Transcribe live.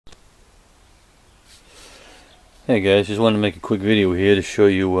Hey guys, just wanted to make a quick video here to show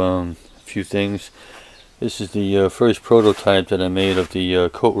you a few things. This is the first prototype that I made of the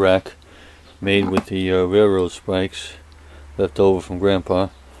coat rack made with the railroad spikes left over from Grandpa.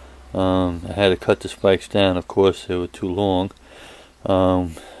 I had to cut the spikes down, of course they were too long,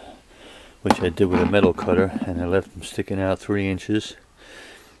 which I did with a metal cutter, and I left them sticking out 3 inches,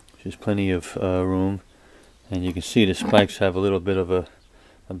 which is plenty of room. And you can see the spikes have a little bit of a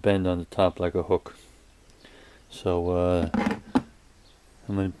bend on the top like a hook. So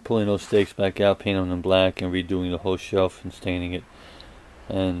I'm going to be pulling those stakes back out, painting them black, and redoing the whole shelf and staining it,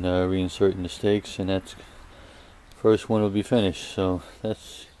 and reinserting the stakes, and that's first one will be finished. So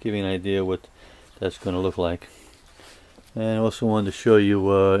that's giving you an idea what that's going to look like. And I also wanted to show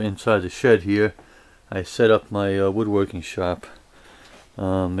you inside the shed here. I set up my woodworking shop.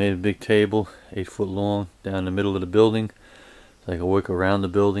 Made a big table, 8 foot long, down the middle of the building, so I can work around the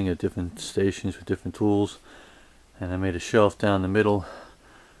building at different stations with different tools. And I made a shelf down the middle,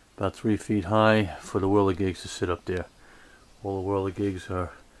 about 3 feet high, for the whirligigs to sit up there. All the whirligigs are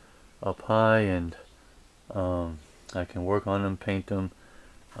up high, and I can work on them, paint them,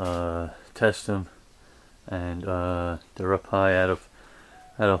 test them, and they're up high out of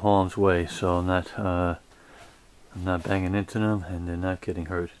harm's way, so I'm not banging into them, and they're not getting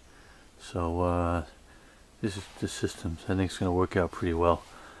hurt. So this system, I think, is going to work out pretty well.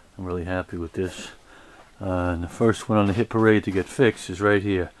 I'm really happy with this. And the first one on the hit parade to get fixed is right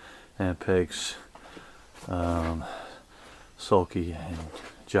here, and pegs, sulky and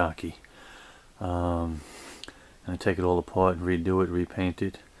jockey. And I take it all apart and redo it, repaint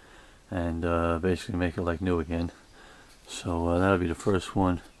it, and basically make it like new again. So that'll be the first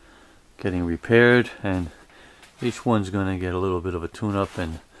one getting repaired, and each one's going to get a little bit of a tune-up,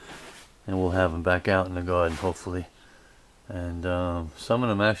 and we'll have them back out in the garden, hopefully. And some of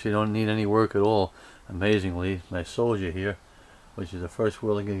them actually don't need any work at all. Amazingly, my soldier here, which is the first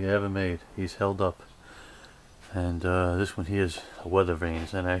whirligig I ever made, he's held up. And this one here is a weather vane,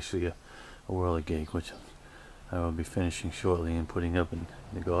 and actually a whirligig, which I will be finishing shortly and putting up in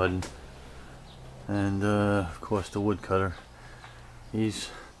the garden. And of course the woodcutter. He's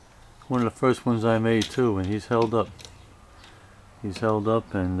one of the first ones I made too, and he's held up. He's held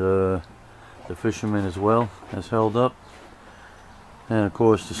up, and the fisherman as well has held up. And of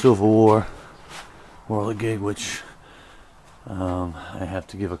course the Civil War whirligig, which I have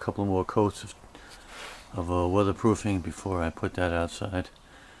to give a couple more coats of weatherproofing before I put that outside.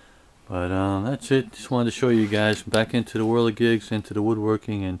 But that's it. Just wanted to show you guys back into the whirligigs, into the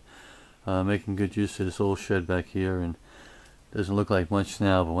woodworking, and making good use of this old shed back here. And doesn't look like much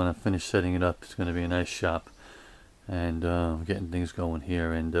now, but when I finish setting it up, it's going to be a nice shop, and getting things going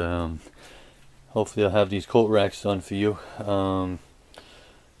here. And hopefully I'll have these coat racks done for you.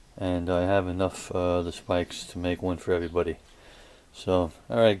 And I have enough the spikes to make one for everybody. So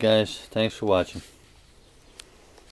alright guys, thanks for watching.